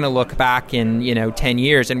time. We're going to look back in 10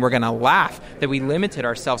 years and we're going to laugh that we limited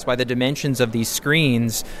ourselves by the dimensions of these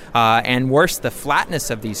screens, and worse, the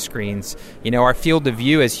flatness of these screens. Our field of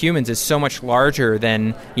view as humans is so much larger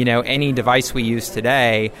than any device we use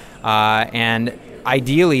today, and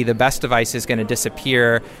ideally the best device is going to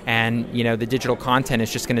disappear, and the digital content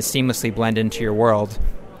is just going to seamlessly blend into your world.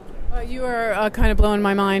 You are kind of blowing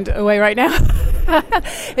my mind away right now.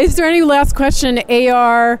 Is there any last question,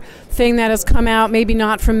 AR thing that has come out, maybe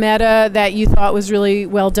not from Meta, that you thought was really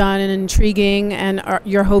well done and intriguing, and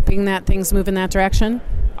you're hoping that things move in that direction?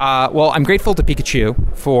 Well, I'm grateful to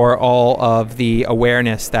Pikachu for all of the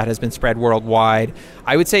awareness that has been spread worldwide.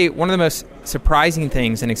 I would say one of the most surprising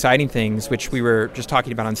things and exciting things, which we were just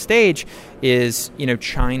talking about on stage, is,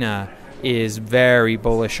 China is very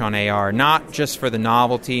bullish on AR, not just for the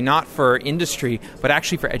novelty, not for industry, but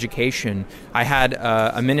actually for education. I had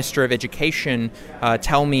a minister of education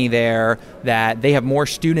tell me there that they have more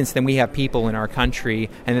students than we have people in our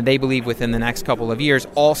country, and that they believe within the next couple of years,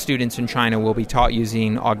 all students in China will be taught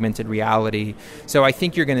using augmented reality. So I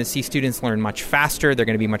think you're going to see students learn much faster, they're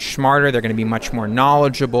going to be much smarter, they're going to be much more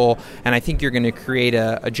knowledgeable, and I think you're going to create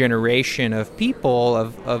a generation of people,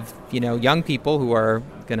 of young people who are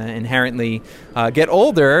going to inherently get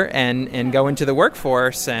older and go into the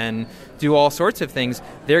workforce and do all sorts of things.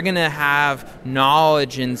 They're going to have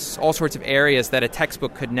knowledge in all sorts of areas that a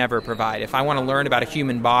textbook could never provide. If I want to learn about a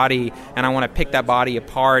human body and I want to pick that body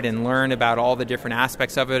apart and learn about all the different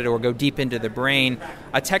aspects of it or go deep into the brain,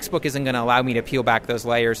 a textbook isn't going to allow me to peel back those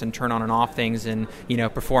layers and turn on and off things and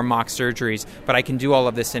perform mock surgeries. But I can do all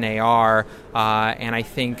of this in AR, and I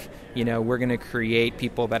think we're going to create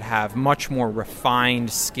people that have much more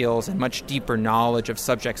refined skills and much deeper knowledge of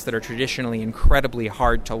subjects that are traditionally incredibly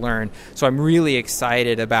hard to learn. So I'm really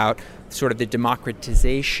excited about sort of the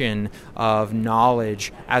democratization of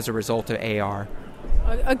knowledge as a result of AR.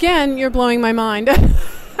 Again, you're blowing my mind.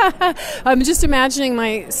 I'm just imagining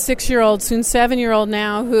my 6-year-old, soon 7-year-old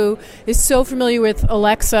now, who is so familiar with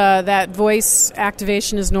Alexa that voice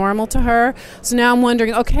activation is normal to her. So now I'm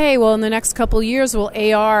wondering, okay, well, in the next couple of years, will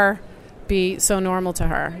AR be so normal to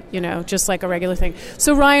her, just like a regular thing?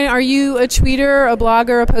 So, Ryan, are you a tweeter, a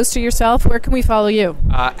blogger, a poster yourself? Where can we follow you?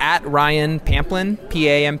 At Ryan Pamplin,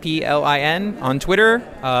 Pamplin, on Twitter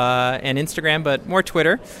and Instagram, but more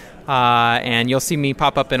Twitter. And you'll see me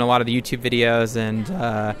pop up in a lot of the YouTube videos and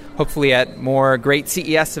hopefully at more great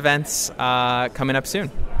CES events coming up soon.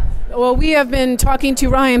 Well, we have been talking to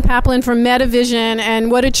Ryan Pamplin from MetaVision, and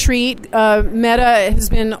what a treat. Meta has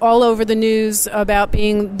been all over the news about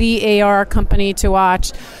being the AR company to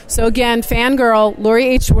watch. So again, fangirl, Lori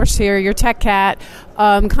H. Schwartz here, your tech cat,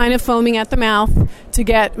 kind of foaming at the mouth to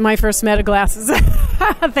get my first Meta glasses.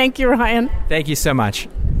 Thank you, Ryan. Thank you so much.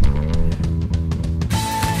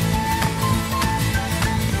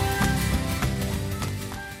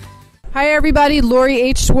 Hi, everybody. Lori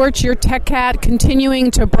H. Schwartz, your tech cat,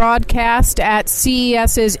 continuing to broadcast at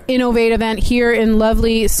CES's Innovate event here in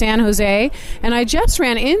lovely San Jose. And I just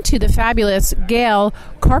ran into the fabulous Gail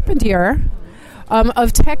Carpentier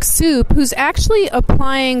of TechSoup, who's actually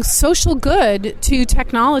applying social good to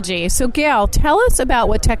technology. So, Gail, tell us about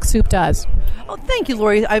what TechSoup does. Oh, thank you,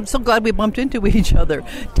 Lori. I'm so glad we bumped into each other.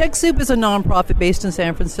 TechSoup is a nonprofit based in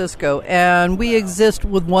San Francisco, and we exist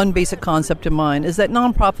with one basic concept in mind, is that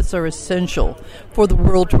nonprofits are essential for the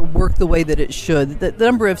world to work the way that it should. The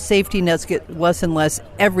number of safety nets get less and less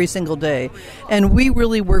every single day, and we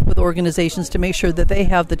really work with organizations to make sure that they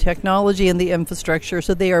have the technology and the infrastructure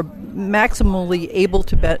so they are maximally able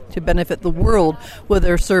to benefit the world with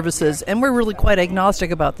their services, and we're really quite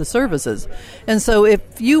agnostic about the services. And so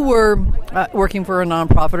if you were working for a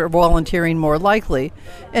nonprofit or volunteering more likely,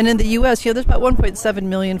 and in the U.S., there's about 1.7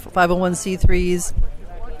 million 501c3s.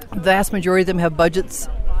 The vast majority of them have budgets.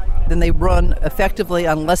 Then they run effectively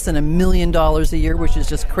on less than $1 million a year, which is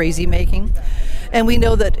just crazy making. And we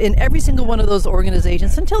know that in every single one of those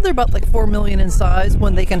organizations, until they're about like 4 million in size,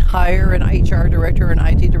 when they can hire an HR director or an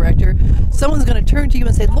IT director, someone's going to turn to you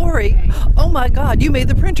and say, Lori, oh my God, you made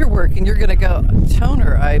the printer work. And you're going to go,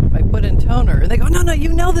 toner, I put in toner. And they go, no, you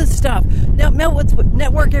know this stuff. Now let's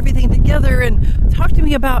network everything together and talk to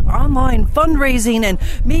me about online fundraising, and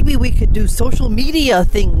maybe we could do social media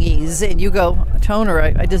thingies. And you go, toner,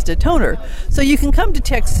 I just did toner. So you can come to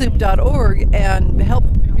TechSoup.org and help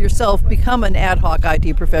yourself become an ad hoc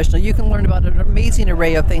IT professional. You can learn about an amazing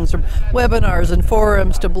array of things, from webinars and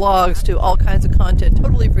forums to blogs to all kinds of content,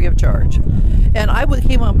 totally free of charge. And I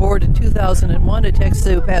came on board in 2001 at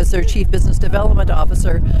TechSoup as their Chief Business Development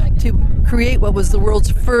Officer to create what was the world's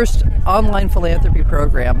first online philanthropy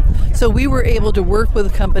program. So we were able to work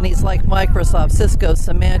with companies like Microsoft, Cisco,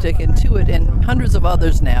 Symantec, Intuit, and hundreds of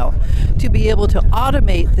others now to be able to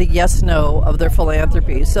automate the yes-no of their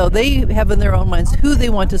philanthropy. So they have in their own minds who they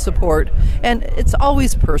want to support, and it's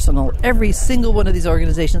always personal. Every single one of these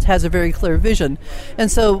organizations has a very clear vision. And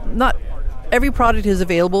so not every product is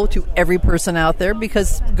available to every person out there,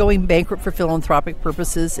 because going bankrupt for philanthropic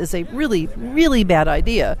purposes is a really, really bad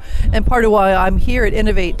idea. And part of why I'm here at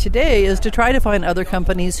Innovate today is to try to find other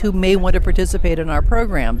companies who may want to participate in our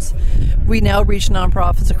programs. We now reach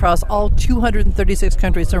nonprofits across all 236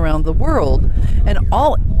 countries around the world, and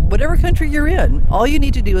whatever country you're in, all you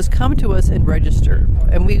need to do is come to us and register.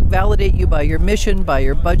 And we validate you by your mission, by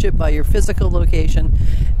your budget, by your physical location,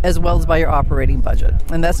 as well as by your operating budget.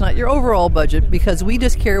 And that's not your overall budget, because we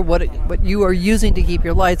just care what you are using to keep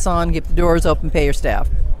your lights on, keep the doors open, pay your staff.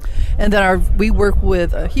 And then we work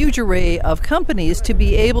with a huge array of companies to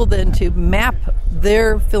be able then to map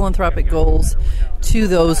their philanthropic goals to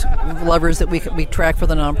those levers that we track for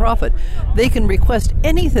the nonprofit. They can request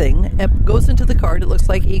anything, and it goes into the card. It looks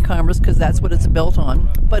like e-commerce because that's what it's built on.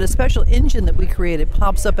 But a special engine that we created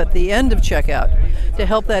pops up at the end of checkout to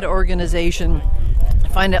help that organization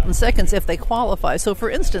find out in seconds if they qualify. So, for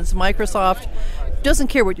instance, Microsoft doesn't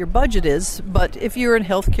care what your budget is, but if you're in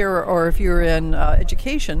healthcare or if you're in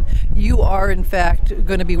education, you are, in fact,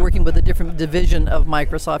 going to be working with a different division of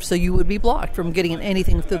Microsoft, so you would be blocked from getting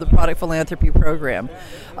anything through the product philanthropy program.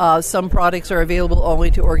 Some products are available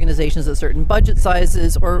only to organizations at certain budget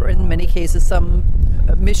sizes, or in many cases, some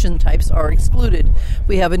mission types are excluded.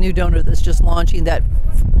 We have a new donor that's just launching that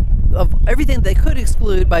of everything they could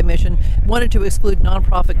exclude by mission, wanted to exclude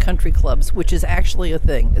nonprofit country clubs, which is actually a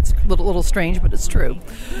thing. It's a little strange, but it's true.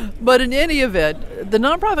 But in any event, the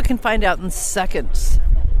nonprofit can find out in seconds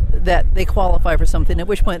that they qualify for something, at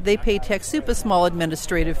which point they pay TechSoup a small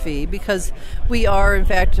administrative fee, because we are, in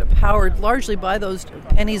fact, powered largely by those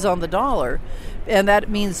pennies on the dollar. And that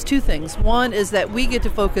means two things. One is that we get to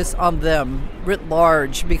focus on them writ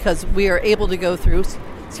large, because we are able to go through,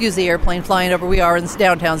 excuse the airplane flying over, we are in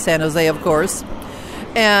downtown San Jose, of course.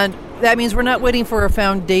 And that means we're not waiting for a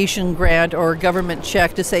foundation grant or a government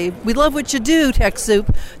check to say, we love what you do,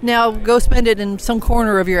 TechSoup, now go spend it in some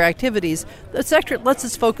corner of your activities. The sector lets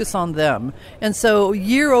us focus on them. And so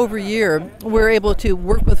year over year, we're able to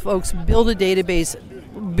work with folks, build a database,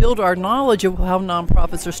 build our knowledge of how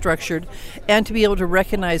nonprofits are structured, and to be able to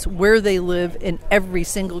recognize where they live in every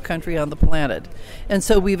single country on the planet. And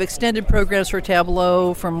so we've extended programs for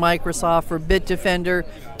Tableau, for Microsoft, for Bitdefender,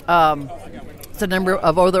 a number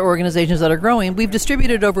of other organizations that are growing. We've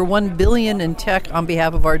distributed over $1 billion in tech on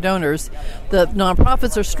behalf of our donors. The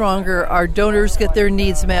nonprofits are stronger, our donors get their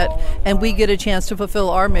needs met, and we get a chance to fulfill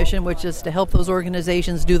our mission, which is to help those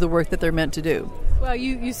organizations do the work that they're meant to do. Well,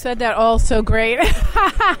 you said that all so great.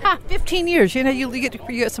 15 years, you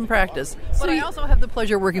get some practice. But I also have the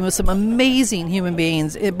pleasure of working with some amazing human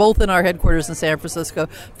beings, both in our headquarters in San Francisco,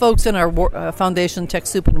 folks in our Foundation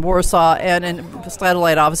TechSoup in Warsaw, and in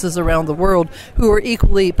satellite offices around the world who are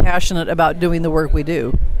equally passionate about doing the work we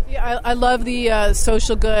do. Yeah, I love the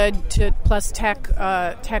social good plus tech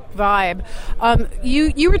vibe.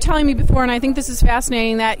 You were telling me before, and I think this is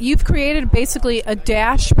fascinating, that you've created basically a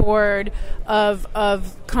dashboard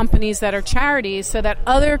of companies that are charities, so that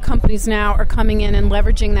other companies now are coming in and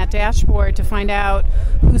leveraging that dashboard to find out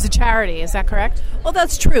who's a charity. Is that correct? Well,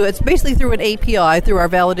 that's true. It's basically through an API, through our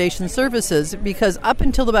validation services, because up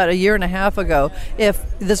until about a year and a half ago, if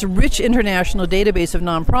this rich international database of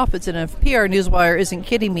nonprofits, and if PR Newswire isn't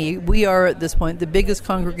kidding me, we are at this point the biggest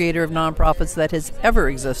congregator of nonprofits that has ever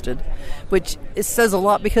existed, which says a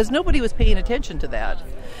lot because nobody was paying attention to that.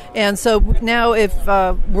 And so now if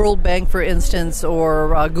World Bank, for instance,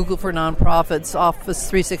 or Google for Nonprofits, Office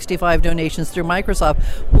 365 donations through Microsoft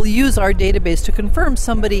will use our database to confirm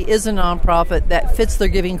somebody is a nonprofit that fits their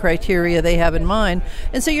giving criteria they have in mind.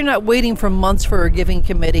 And so you're not waiting for months for a giving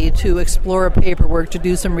committee to explore a paperwork, to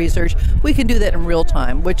do some research. We can do that in real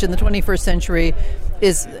time, which in the 21st century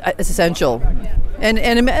is essential. And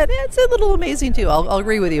it's a little amazing, too. I'll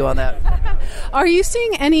agree with you on that. Are you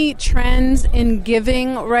seeing any trends in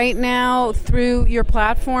giving right now through your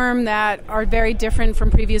platform that are very different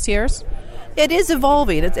from previous years? It is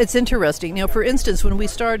evolving. It's interesting. You know, for instance, when we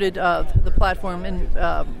started the platform in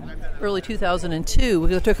early 2002,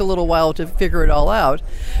 it took a little while to figure it all out.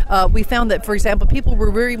 We found that, for example, people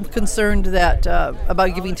were very concerned that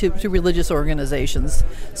about giving to religious organizations.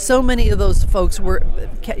 So many of those folks were,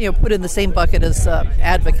 put in the same bucket as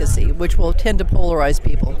advocacy, which will tend to polarize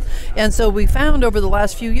people. And so we found over the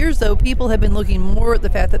last few years, though, people have been looking more at the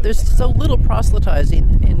fact that there's so little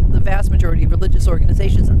proselytizing in the vast majority of religious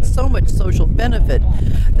organizations and so much social benefit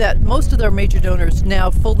that most of their major donors now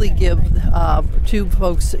fully give to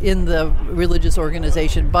folks in the religious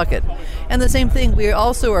organization bucket. And the same thing,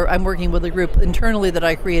 I'm working with a group internally that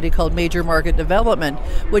I created called Major Market Development,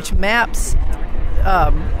 which maps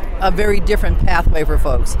a very different pathway for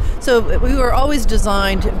folks. So we were always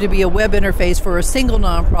designed to be a web interface for a single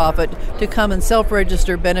nonprofit to come and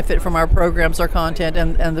self-register, benefit from our programs, our content,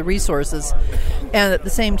 and the resources. And at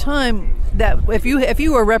the same time, that if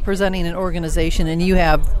you are representing an organization and you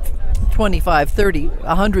have 25, 30,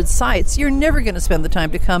 100 sites, you're never going to spend the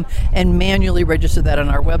time to come and manually register that on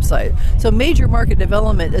our website. So Major Market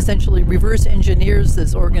Development essentially reverse engineers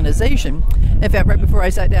this organization. In fact, right before I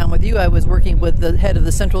sat down with you, I was working with the head of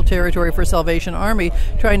the Central Territory for Salvation Army,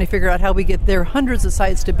 trying to figure out how we get their hundreds of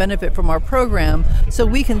sites to benefit from our program so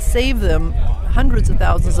we can save them hundreds of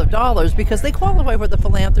thousands of dollars because they qualify for the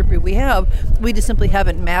philanthropy we have. We just simply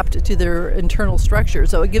haven't mapped to their internal structure.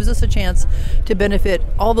 So it gives us a chance to benefit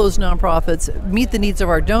all those nonprofits, meet the needs of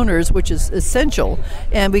our donors, which is essential,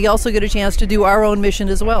 and we also get a chance to do our own mission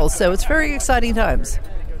as well. So it's very exciting times.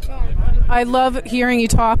 I love hearing you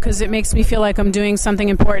talk because it makes me feel like I'm doing something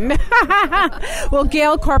important. Well,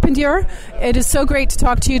 Gail Carpentier, it is so great to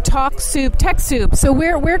talk to you. TechSoup. So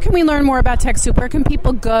where can we learn more about TechSoup? Where can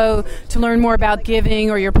people go to learn more about giving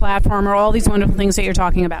or your platform or all these wonderful things that you're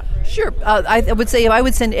talking about? Sure. I would say if I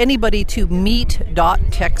would send anybody to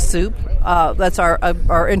meet.TechSoup. That's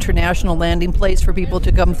our international landing place for people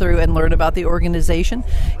to come through and learn about the organization.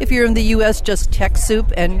 If you're in the U.S., just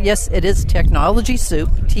TechSoup, and yes, it is Technology Soup,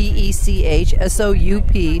 TECHSOUP.org,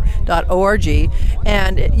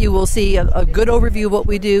 and you will see a good overview of what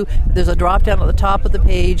we do. There's a drop-down at the top of the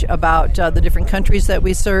page about the different countries that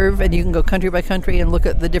we serve, and you can go country by country and look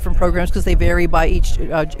at the different programs because they vary by each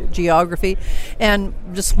geography. And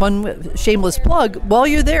just one shameless plug, while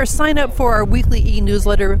you're there, sign up for our weekly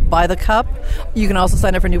e-newsletter, By the Cup. You can also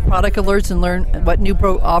sign up for new product alerts and learn what new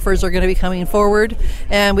offers are going to be coming forward.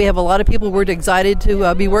 And we have a lot of people we're excited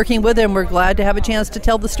to be working with, and we're glad to have a chance to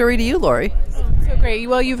tell the story to you, Lori. So great.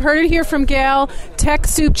 Well, you've heard it here from Gail.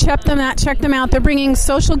 TechSoup, check them out. They're bringing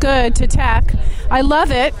social good to tech. I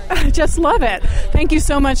love it. I just love it. Thank you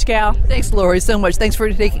so much, Gail. Thanks, Lori, so much. Thanks for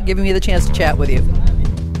giving me the chance to chat with you.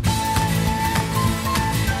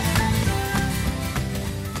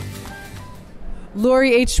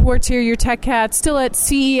 Lori H. Schwartz here, your tech cat, still at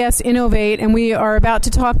CES Innovate, and we are about to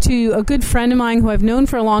talk to a good friend of mine who I've known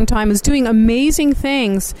for a long time, who's doing amazing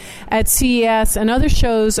things at CES and other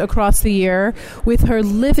shows across the year with her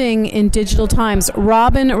Living in Digital Times.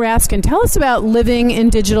 Robin Raskin, tell us about Living in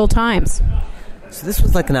Digital Times. So this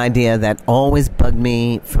was like an idea that always bugged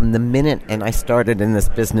me from the minute, and I started in this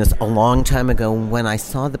business a long time ago when I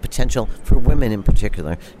saw the potential for women in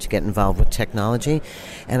particular to get involved with technology.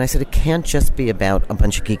 And I said, it can't just be about a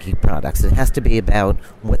bunch of geeky products. It has to be about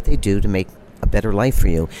what they do to make a better life for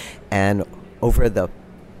you. And over the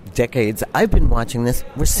decades I've been watching this,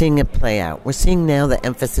 we're seeing it play out. We're seeing now the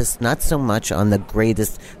emphasis not so much on the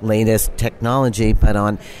greatest, latest technology, but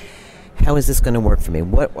on how is this going to work for me?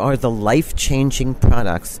 What are the life-changing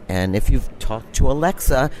products? And if you've talked to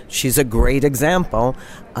Alexa, she's a great example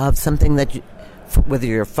of something that whether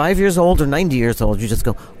you're 5 years old or 90 years old, you just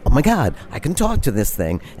go, oh my God, I can talk to this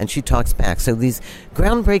thing. And she talks back. So these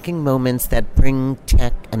groundbreaking moments that bring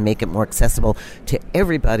tech and make it more accessible to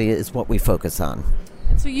everybody is what we focus on.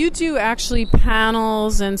 So you do actually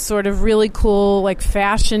panels and sort of really cool like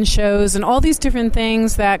fashion shows and all these different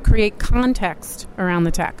things that create context around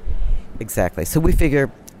the tech. Exactly. So we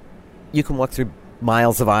figure you can walk through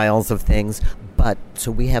miles of aisles of things, but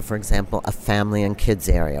so we have, for example, a family and kids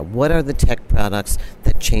area. What are the tech products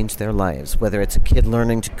that change their lives? Whether it's a kid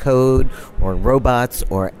learning to code or robots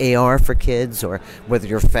or AR for kids, or whether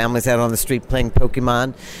your family's out on the street playing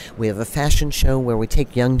Pokemon. We have a fashion show where we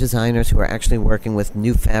take young designers who are actually working with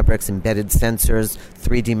new fabrics, embedded sensors,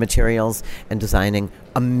 3D materials, and designing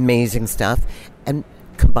amazing stuff. And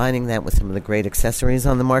combining that with some of the great accessories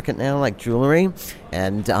on the market now, like jewelry.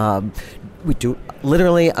 And we do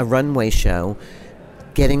literally a runway show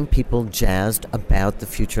getting people jazzed about the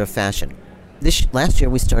future of fashion. Last year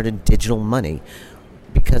we started digital money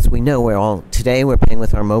because we know today we're paying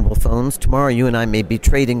with our mobile phones. Tomorrow you and I may be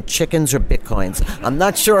trading chickens or bitcoins. I'm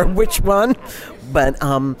not sure which one, but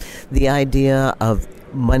the idea of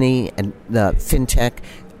money and the fintech,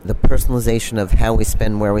 the personalization of how we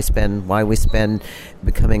spend, where we spend, why we spend,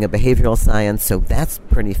 becoming a behavioral science. So that's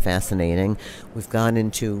pretty fascinating. We've gone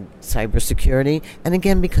into cybersecurity. And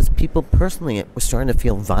again, because people personally were starting to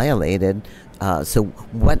feel violated. You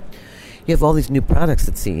have all these new products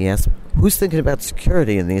at CES. Who's thinking about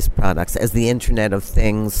security in these products as the Internet of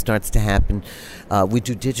Things starts to happen? We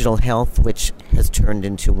do digital health, which has turned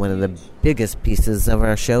into one of the biggest pieces of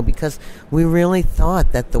our show because we really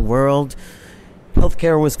thought that the world...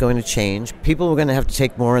 Healthcare was going to change. People were going to have to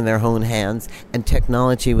take more in their own hands, and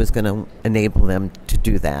technology was going to enable them to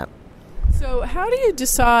do that. So how do you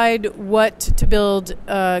decide what to build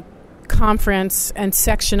a conference and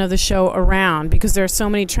section of the show around? Because there are so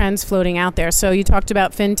many trends floating out there. So you talked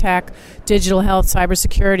about fintech, digital health,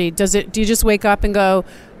 cybersecurity. Do you just wake up and go,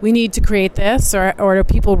 we need to create this? Or do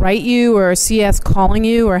people write you, or CS calling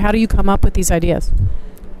you? Or how do you come up with these ideas?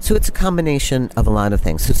 So it's a combination of a lot of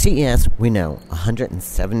things. So CES, we know,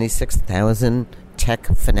 176,000 tech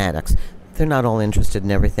fanatics. They're not all interested in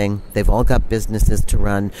everything. They've all got businesses to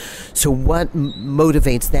run. So what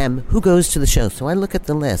motivates them? Who goes to the show? So I look at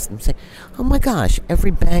the list and say, oh my gosh, every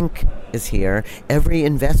bank is here. Every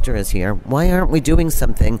investor is here. Why aren't we doing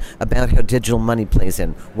something about how digital money plays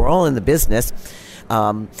in? We're all in the business.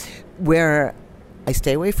 Where I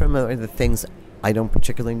stay away from are the things I don't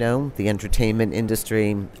particularly know, the entertainment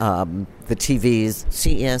industry, the TVs.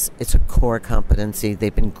 CES, it's a core competency.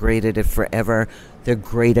 They've been great at it forever. They're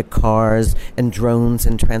great at cars and drones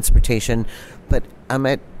and transportation. But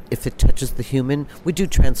if it touches the human, we do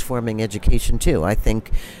transforming education too. I think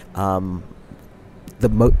the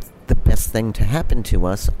best thing to happen to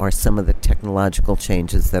us are some of the technological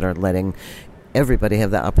changes that are letting everybody have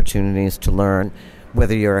the opportunities to learn,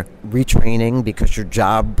 whether you're retraining because your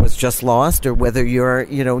job was just lost, or whether you're,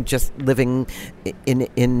 just living in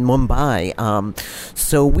Mumbai.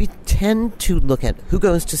 So we tend to look at who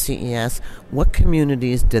goes to CES, what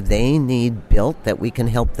communities do they need built that we can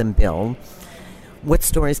help them build, what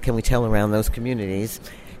stories can we tell around those communities,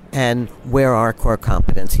 and where our core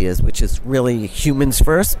competency is, which is really humans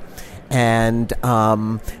first, and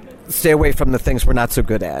stay away from the things we're not so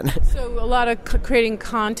good at. So a lot of creating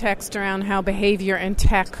context around how behavior and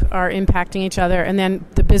tech are impacting each other, and then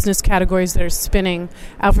the business categories that are spinning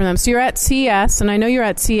out from them. So you're at CES, and I know you're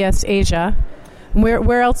at CES Asia.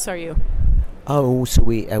 Where else are you? Oh, so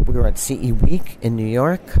we were at CE Week in New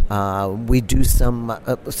York. We do some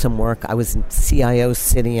work. I was in CIO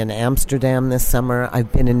City in Amsterdam this summer.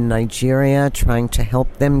 I've been in Nigeria trying to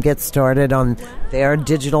help them get started on their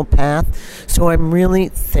digital path. So I really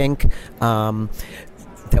think that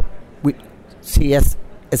CES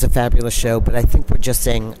is a fabulous show, but I think we're just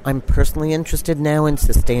saying I'm personally interested now in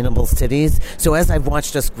sustainable cities. So as I've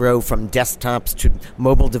watched us grow from desktops to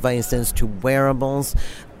mobile devices to wearables,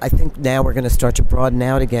 I think now we're going to start to broaden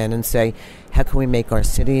out again and say, how can we make our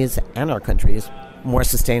cities and our countries more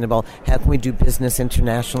sustainable? How can we do business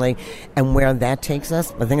internationally? And where that takes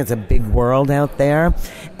us, I think it's a big world out there.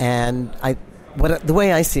 And the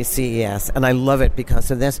way I see CES, and I love it because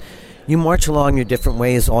of this, you march along your different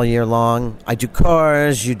ways all year long. I do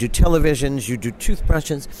cars, you do televisions, you do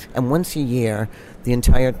toothbrushes, and once a year, the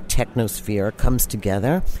entire technosphere comes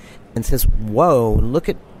together and says, whoa, look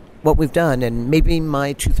at what we've done, and maybe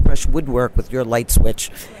my toothbrush would work with your light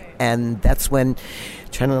switch. And that's when,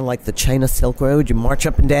 kind of like the China Silk Road, you march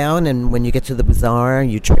up and down, and when you get to the bazaar,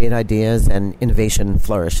 you trade ideas and innovation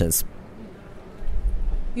flourishes.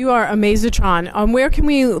 You are a Mazatron. Where can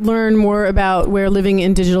we learn more about where Living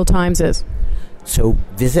in Digital Times is? So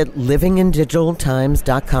visit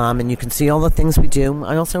livingindigitaltimes.com, and you can see all the things we do.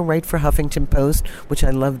 I also write for Huffington Post, which I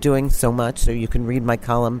love doing so much, so you can read my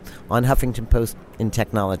column on Huffington Post in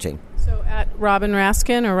technology. So at Robin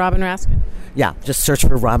Raskin or Robin Raskin? Yeah, just search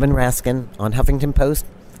for Robin Raskin on Huffington Post,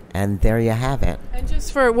 and there you have it. And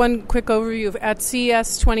just for one quick overview, at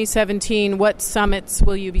CES 2017, what summits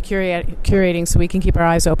will you be curating so we can keep our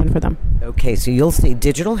eyes open for them? Okay, so you'll see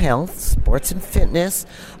digital health, sports and fitness,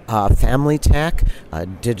 family tech,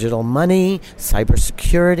 digital money,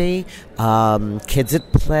 cybersecurity, kids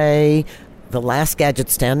at play, the last gadget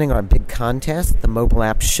standing, our big contest, the mobile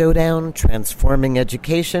app showdown, transforming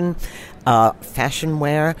education, fashion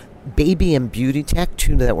wear, baby and beauty tech,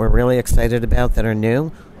 two that we're really excited about that are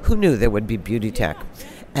new. Who knew there would be beauty tech?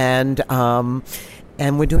 And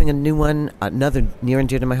we're doing a new one, another near and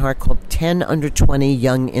dear to my heart, called 10 Under 20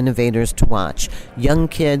 Young Innovators to Watch. Young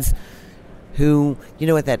kids who,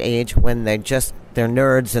 at that age when they're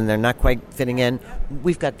nerds and they're not quite fitting in.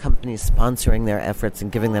 We've got companies sponsoring their efforts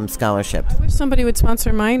and giving them scholarships. I wish somebody would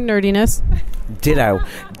sponsor my nerdiness. Ditto.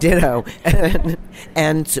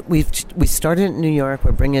 And we started in New York.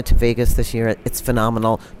 We're bringing it to Vegas this year. It's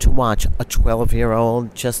phenomenal to watch a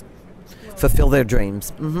 12-year-old just fulfill their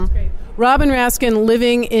dreams. Mm-hmm. Great. Robin Raskin,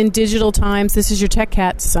 Living in Digital Times. This is your Tech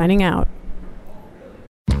Cat signing out.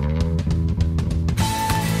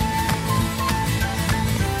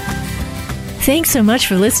 Thanks so much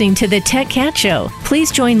for listening to the Tech Cat Show.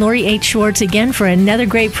 Please join Lori H. Schwartz again for another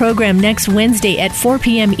great program next Wednesday at 4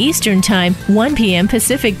 p.m. Eastern Time, 1 p.m.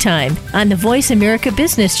 Pacific Time on the Voice America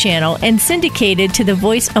Business Channel and syndicated to the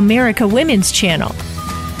Voice America Women's Channel.